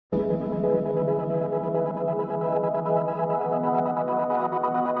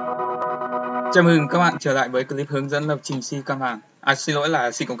Chào mừng các bạn trở lại với clip hướng dẫn lập trình C căn bản. Xin lỗi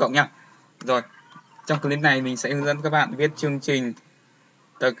là C cộng nhá. Rồi, trong clip này mình sẽ hướng dẫn các bạn viết chương trình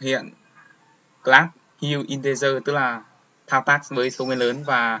thực hiện class hugeinteger, tức là thao tác với số nguyên lớn,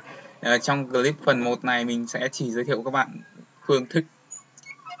 và trong clip phần 1 này mình sẽ chỉ giới thiệu các bạn phương thức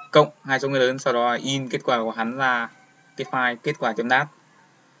cộng hai số nguyên lớn, sau đó in kết quả của hắn là cái file kết quả .dat.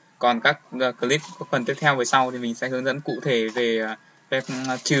 Còn các clip phần tiếp theo về sau thì mình sẽ hướng dẫn cụ thể về phép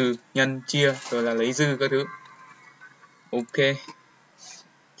trừ, nhân, chia, rồi là lấy dư các thứ. Ok,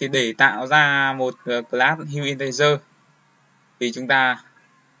 thì để tạo ra một class hugeinteger thì chúng ta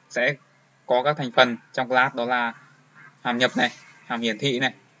sẽ có các thành phần trong class, đó là hàm nhập này, hàm hiển thị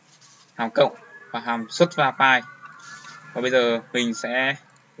này, hàm cộng và hàm xuất ra file. Và bây giờ mình sẽ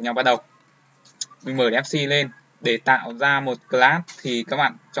cùng nhau bắt đầu. Mình mở FC lên. Để tạo ra một class thì các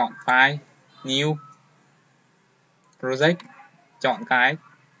bạn chọn file, new, project, chọn cái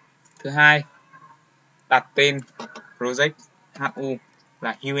thứ hai, đặt tên project hu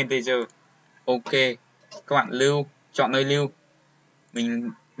là hugeinteger. Ok, các bạn lưu, chọn nơi lưu,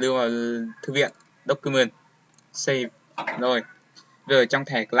 mình lưu vào thư viện document, save. Rồi, giờ trong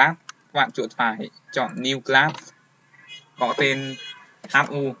thẻ class các bạn chuột phải chọn new class, gõ tên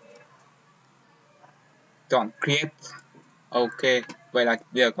hu, chọn create. Ok, vậy là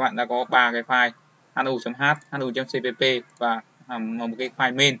bây giờ các bạn đã có 3 cái file hu.h, hu.cpp và một cái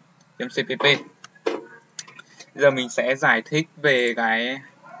file main.cpp. Bây giờ mình sẽ giải thích về cái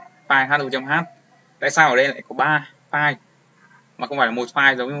file hu.h. Tại sao ở đây lại có 3 file mà không phải là một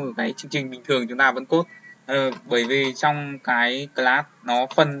file giống như một cái chương trình bình thường chúng ta vẫn code? Bởi vì trong cái class nó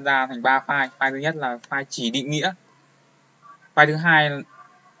phân ra thành 3 file. File thứ nhất là file chỉ định nghĩa, file thứ hai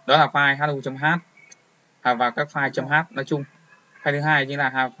đó là file hu.h và các file .h nói chung. File thứ hai chính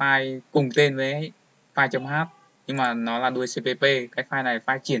là file cùng tên với file .h nhưng mà nó là đuôi cpp. Cái file này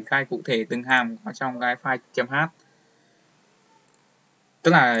file triển khai cụ thể từng hàm ở trong cái file .h,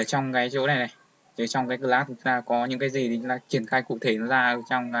 tức là trong cái chỗ này thì trong cái class chúng ta có những cái gì thì chúng ta triển khai cụ thể nó ra ở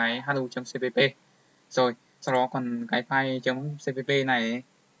trong cái hu.cpp. Rồi sau đó còn cái file .cpp này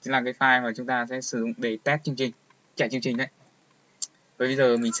chính là cái file mà chúng ta sẽ sử dụng để test chương trình, chạy chương trình đấy. Và bây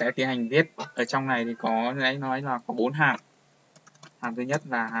giờ mình sẽ tiến hành viết. Ở trong này thì có, nãy nói là có 4 hàm. Hàm thứ nhất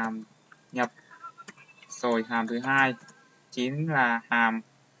là hàm nhập, rồi hàm thứ hai chính là hàm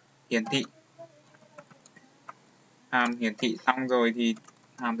hiển thị. Hàm hiển thị xong rồi thì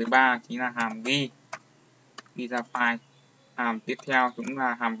hàm thứ ba chính là hàm ghi ra file. Hàm tiếp theo cũng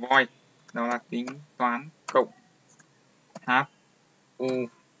là hàm void, đó là tính toán cộng hu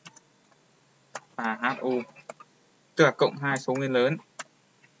và hu, tức là cộng hai số nguyên lớn.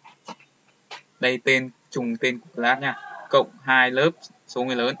 Đây tên trùng tên của class nha, cộng hai lớp số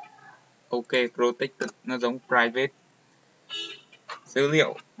nguyên lớn. Ok, protected nó giống private. Dữ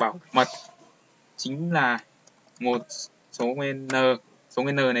liệu bảo mật chính là một số nguyên n. Số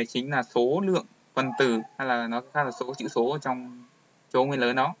nguyên n này chính là số lượng phân tử, hay là nó khác là số chữ số trong số nguyên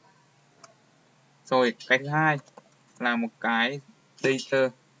lớn đó. Rồi cái thứ hai là một cái data,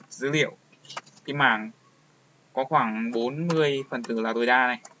 dữ liệu, cái mảng có khoảng 40 phần tử là tối đa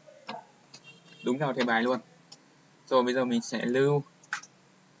này, đúng theo thầy bài luôn. Rồi bây giờ mình sẽ lưu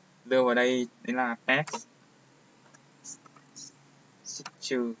vào đây, đấy là text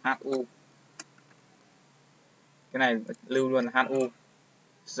trừ hu. Cái này lưu luôn là hu.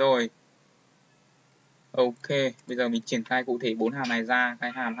 Rồi ok, bây giờ mình triển khai cụ thể 4 hàm này ra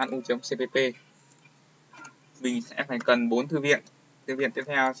cái hàm hu.cpp. Mình sẽ phải cần 4 thư viện. Thư viện tiếp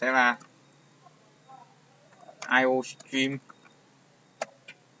theo sẽ là iostream.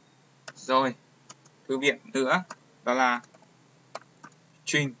 Rồi thư viện nữa đó là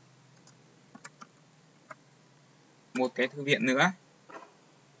trình. Một cái thư viện nữa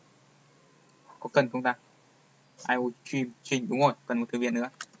có cần không ta? iostream, trình, đúng rồi, cần một thư viện nữa.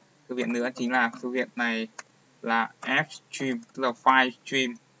 Thư viện nữa chính là thư viện này là fstream, tức là file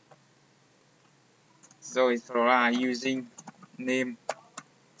stream. Rồi sau đó là using name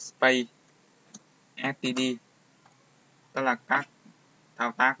space std, tức là các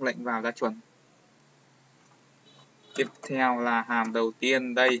thao tác lệnh vào ra chuẩn. Tiếp theo là hàm đầu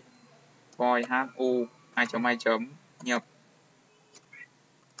tiên đây, void hu 2.2 nhập.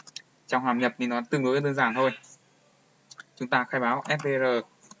 Trong hàm nhập thì nó tương đối đơn giản thôi. Chúng ta khai báo str,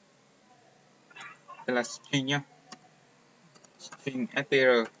 đây là string nhá, string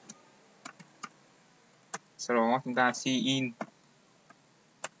str. Sau đó chúng ta cin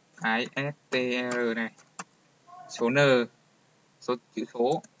cái str này, số n, số chữ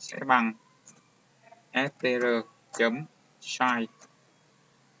số sẽ bằng str chấm size.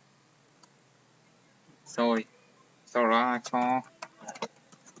 Rồi sau đó là cho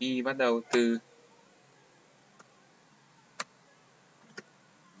y bắt đầu từ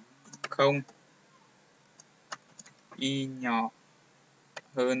 0, y nhỏ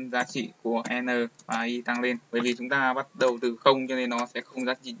hơn giá trị của n và y tăng lên. Bởi vì chúng ta bắt đầu từ 0 cho nên nó sẽ không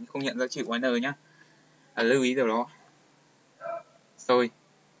nhận giá trị của n nhé. Lưu ý điều đó. Rồi,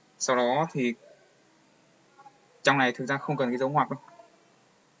 sau đó thì trong này thực ra không cần cái dấu ngoặc đâu.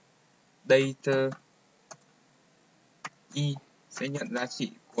 Data y sẽ nhận giá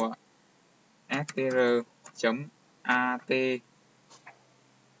trị của str.at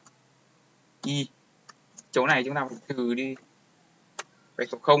y. Chỗ này chúng ta phải trừ đi cái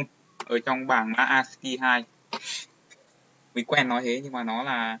số 0 ở trong bảng mã ASCII 2. Mình quen nói thế nhưng mà nó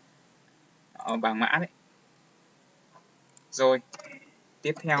là ở bảng mã đấy. Rồi,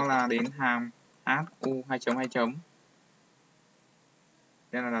 tiếp theo là đến hàm hu 2 chấm 2 chấm.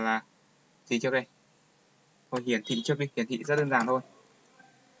 Đây là gì trước đây? Thôi hiển thị trước đi, hiển thị rất đơn giản thôi.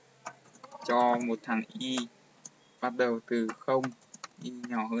 Cho một thằng y bắt đầu từ 0, y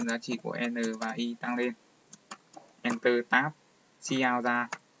nhỏ hơn giá trị của n và y tăng lên. Enter tab, cout ra.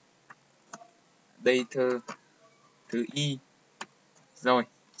 Data thứ y. Rồi,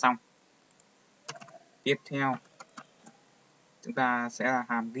 xong. Tiếp theo chúng ta sẽ là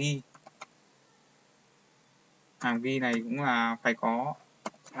hàm ghi. Hàm ghi này cũng là phải có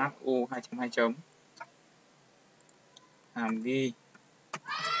hu 2 chấm 2 chấm. Hàm ghi.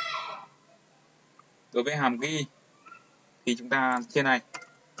 Đối với hàm ghi thì chúng ta trên này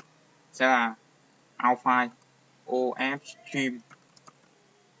sẽ là out file ofstream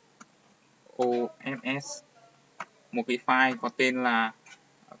ofs, một cái file có tên là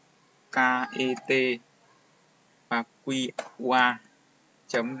ket và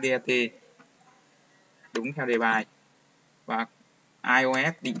qua.dat đúng theo đề bài, và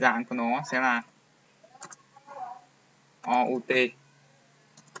iOS định dạng của nó sẽ là out, tức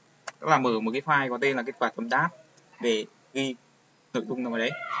là mở một cái file có tên là kết quả .dat để ghi nội dung nào vào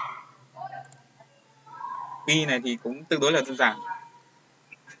đấy. Ghi này thì cũng tương đối là đơn giản,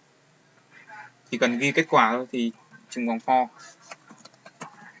 chỉ cần ghi kết quả thôi thì trùng vòng for,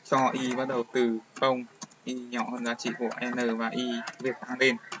 cho y bắt đầu từ 0, y nhỏ hơn giá trị của n và y việc tăng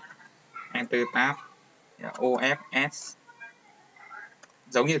lên. Enter tab, ofs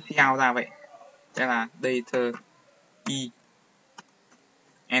giống như theo ra vậy, sẽ là data y.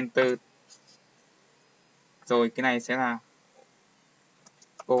 Enter. Rồi cái này sẽ là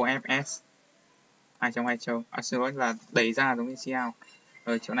ofs 2 trong 2 châu. Xin lỗi là đẩy ra giống như cout.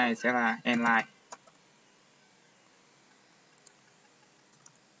 Rồi chỗ này sẽ là endline.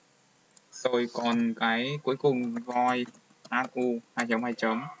 Rồi còn cái cuối cùng void hu 2 chấm 2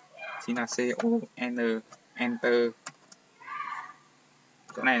 chấm chính là con enter.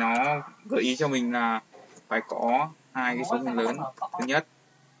 Chỗ này nó gợi ý cho mình là phải có hai cái số nguyên lớn. Thứ nhất,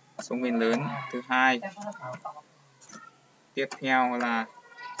 số nguyên lớn. Thứ hai, tiếp theo là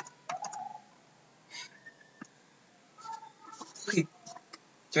khi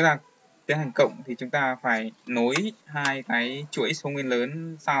chúng ta tiến hành cộng thì chúng ta phải nối hai cái chuỗi số nguyên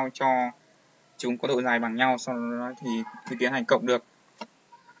lớn sao cho chúng có độ dài bằng nhau, sau đó thì tiến hành cộng được.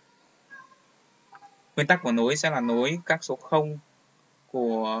 Nguyên tắc của nối sẽ là nối các số 0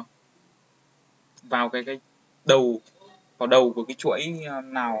 của vào cái đầu, vào đầu của cái chuỗi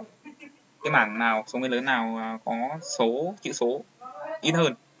nào, cái mảng nào, số nguyên lớn nào có chữ số ít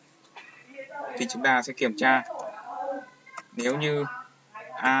hơn thì chúng ta sẽ kiểm tra. Nếu như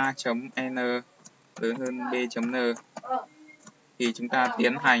a.n lớn hơn b.n thì chúng ta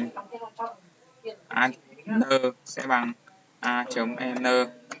tiến hành n sẽ bằng a.n.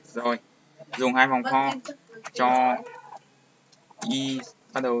 Rồi, dùng hai vòng for cho y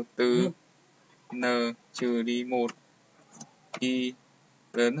bắt đầu từ n trừ đi 1, y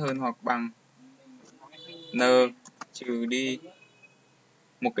lớn hơn hoặc bằng n trừ đi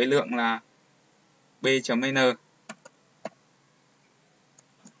một cái lượng là b.n.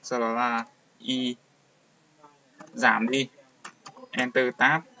 Sau đó là y giảm đi. Enter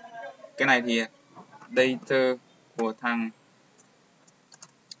tab. Cái này thì data của thằng,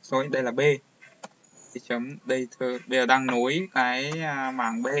 sorry, đây là b. Chấm data, bây giờ đang nối cái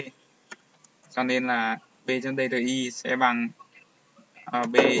mảng b, cho nên là b.data y sẽ bằng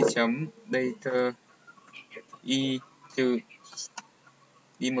b.data y trừ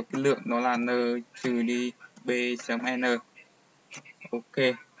đi một cái lượng đó là n trừ đi b.n. Ok,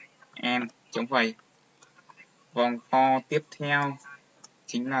 n chấm phẩy. Vòng for tiếp theo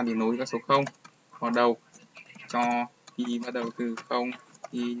chính là để nối các số 0 vào đầu, cho y bắt đầu từ 0,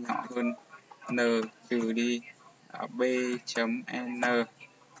 y nhỏ hơn n trừ đi b.n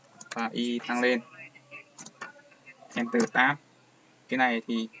và y tăng lên. Enter tab. cái này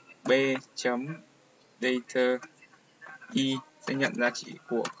thì b chấm data y sẽ nhận giá trị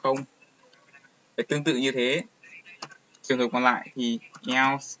của 0. Để tương tự như thế, trường hợp còn lại thì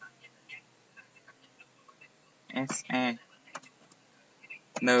else se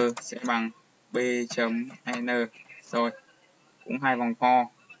n sẽ bằng b chấm n. Rồi, cũng hai vòng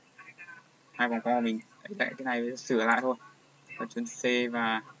for mình đấy, lại cái này sửa lại thôi. Ctrl C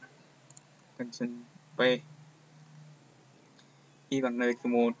và Ctrl V. Y bằng n trừ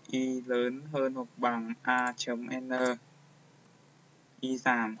 1, y lớn hơn hoặc bằng a chấm n, y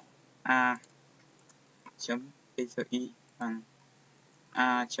giảm a chấm data y bằng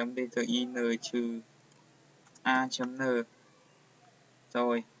a chấm data y n trừ a chấm n.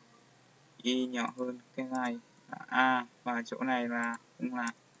 Rồi, y nhỏ hơn cái này là a và chỗ này là cũng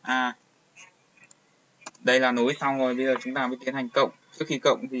là a. Đây là nối xong rồi, bây giờ chúng ta mới tiến hành cộng. Trước khi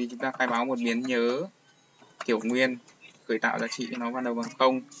cộng thì chúng ta khai báo một biến nhớ kiểu nguyên, khởi tạo giá trị nó ban đầu bằng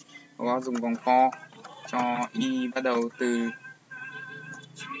 0. Có dùng vòng for cho y bắt đầu từ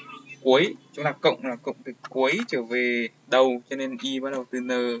cuối, chúng ta cộng là cộng từ cuối trở về đầu, cho nên y bắt đầu từ n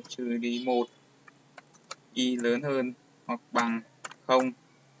trừ đi 1, y lớn hơn hoặc bằng 0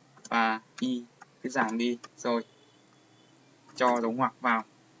 và y cứ giảm đi. Rồi cho dấu ngoặc vào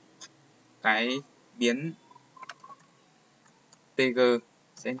cái biến tg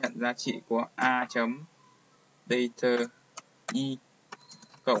sẽ nhận giá trị của a chấm data y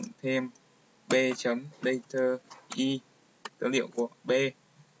cộng thêm b chấm data y dữ liệu của b,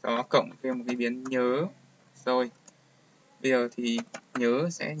 đó cộng thêm một cái biến nhớ. Rồi bây giờ thì nhớ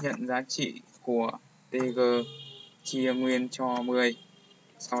sẽ nhận giá trị của tg chia nguyên cho 10.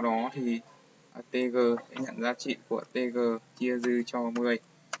 Sau đó thì tg sẽ nhận giá trị của tg chia dư cho 10.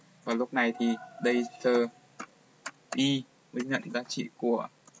 Và lúc này thì data y mới nhận giá trị của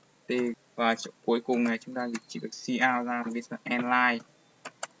t. Và chỗ cuối cùng này chúng ta chỉ được cout ra một cái end line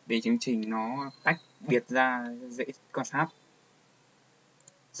để chương trình nó tách biệt ra dễ quan sát.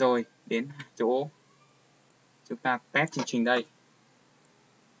 Rồi đến chỗ chúng ta test chương trình đây.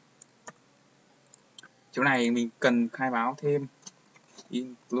 Chỗ này mình cần khai báo thêm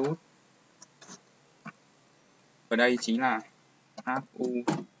include, ở đây chính là hu,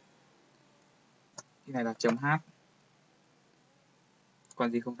 cái này là chấm h,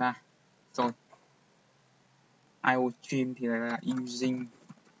 còn gì không ta? Rồi iostream thì là using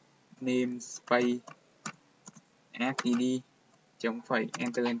namespace std chấm phẩy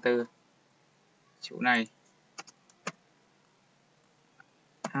enter enter. Chỗ này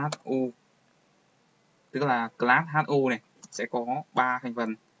hu tức là class hu này sẽ có 3 thành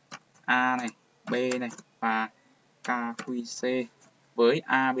phần a này, b này và kqc, với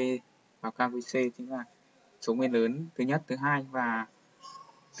a, b và kqc chính là số nguyên lớn thứ nhất, thứ hai và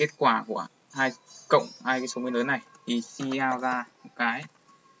kết quả của cộng hai cái số nguyên lớn này thì cout ra một cái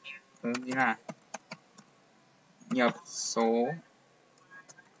đó chính là nhập số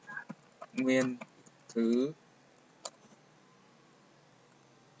nguyên thứ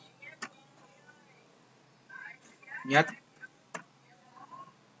nhất,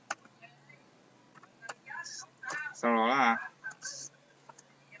 sau đó là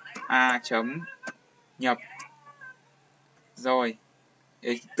a chấm nhập. Rồi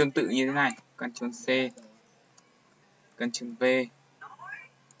tương tự như thế này, Ctrl C, Ctrl V.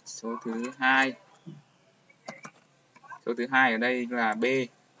 Số thứ hai ở đây là b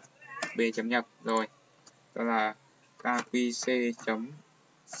chấm nhập. Rồi đó là kqc chấm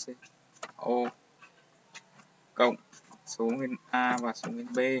co cộng số nguyên a và số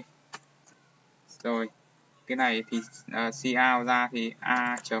nguyên b. Rồi cái này thì cout ra thì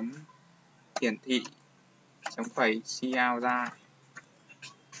a chấm hiển thị chấm phẩy cout ra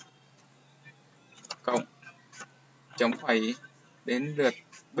cộng chấm phẩy đến lượt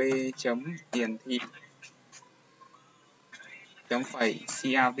b chấm hiển thị chấm phẩy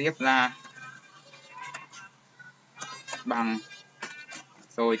cout tiếp ra bằng.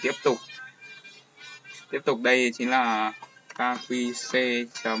 Rồi tiếp tục đây chính là kqc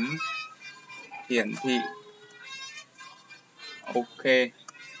chấm hiển thị. Ok,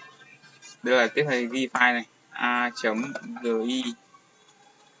 đây là tiếp theo ghi file này a chấm gi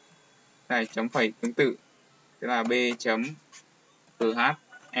này chấm phẩy tương tự, tức là b chấm gh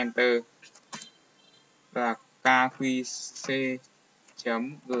enter, là kqc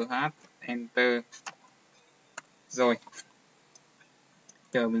chấm gh enter. Rồi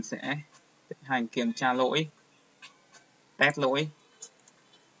giờ mình sẽ tiến hành kiểm tra lỗi, test lỗi,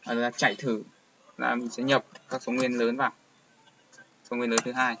 là chạy thử, là mình sẽ nhập các số nguyên lớn vào, số nguyên lớn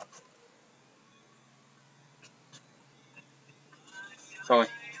thứ hai. Rồi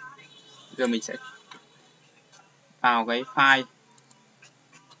giờ mình sẽ vào cái file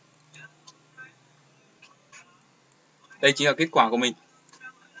Đây chính là kết quả của mình.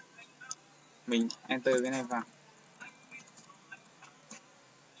 Mình enter cái này vào.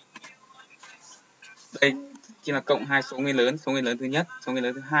 Đây chính là cộng hai số nguyên lớn thứ nhất, số nguyên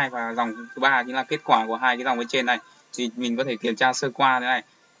lớn thứ hai và dòng thứ ba chính là kết quả của hai cái dòng bên trên này. Thì mình có thể kiểm tra sơ qua thế này.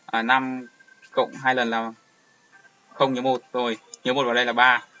 5 cộng 2 lần là 0 nhớ 1 rồi, nhớ 1 vào đây là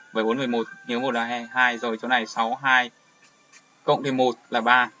 3, 7 4 11, nhớ 1 là 2 rồi, chỗ này 6 2 cộng thêm 1 là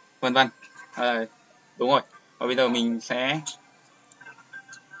 3, vân vân. Đúng rồi. Và bây giờ mình sẽ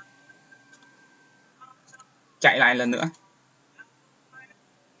chạy lại lần nữa.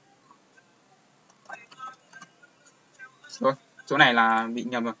 Rồi, chỗ này là bị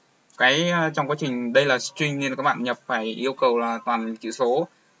nhầm rồi. Cái trong quá trình đây là string nên các bạn nhập phải yêu cầu là toàn chữ số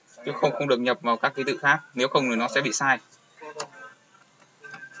chứ không được nhập vào các ký tự khác, nếu không thì nó sẽ bị sai.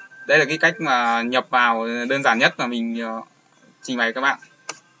 Đây là cái cách mà nhập vào đơn giản nhất mà mình trình bày các bạn.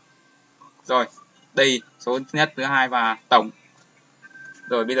 Rồi, đây số thứ nhất, thứ hai và tổng.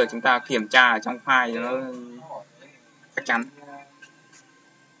 Rồi bây giờ chúng ta kiểm tra ở trong file cho nó chắc chắn.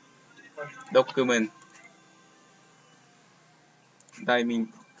 Document. Đây mình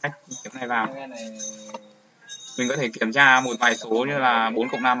cách cái này vào. Mình có thể kiểm tra một vài số như là 4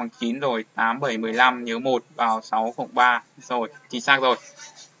 cộng 5 bằng 9 rồi, 8 7 15 nhớ 1 vào 6 cộng 3 rồi, chính xác rồi.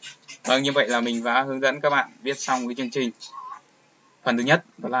 Vâng, như vậy là mình đã hướng dẫn các bạn viết xong cái chương trình. Phần thứ nhất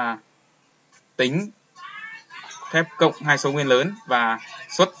đó là tính, phép cộng hai số nguyên lớn và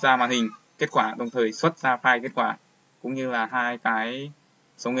xuất ra màn hình kết quả, đồng thời xuất ra file kết quả cũng như là hai cái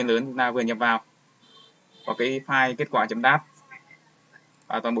số nguyên lớn chúng ta vừa nhập vào. Có cái file kết quả chấm đáp.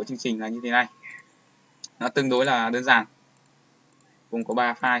 Và toàn bộ chương trình là như thế này. Nó tương đối là đơn giản. Cùng có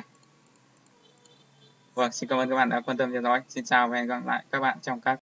 3 file. Vâng, xin cảm ơn các bạn đã quan tâm theo dõi. Xin chào và hẹn gặp lại các bạn trong các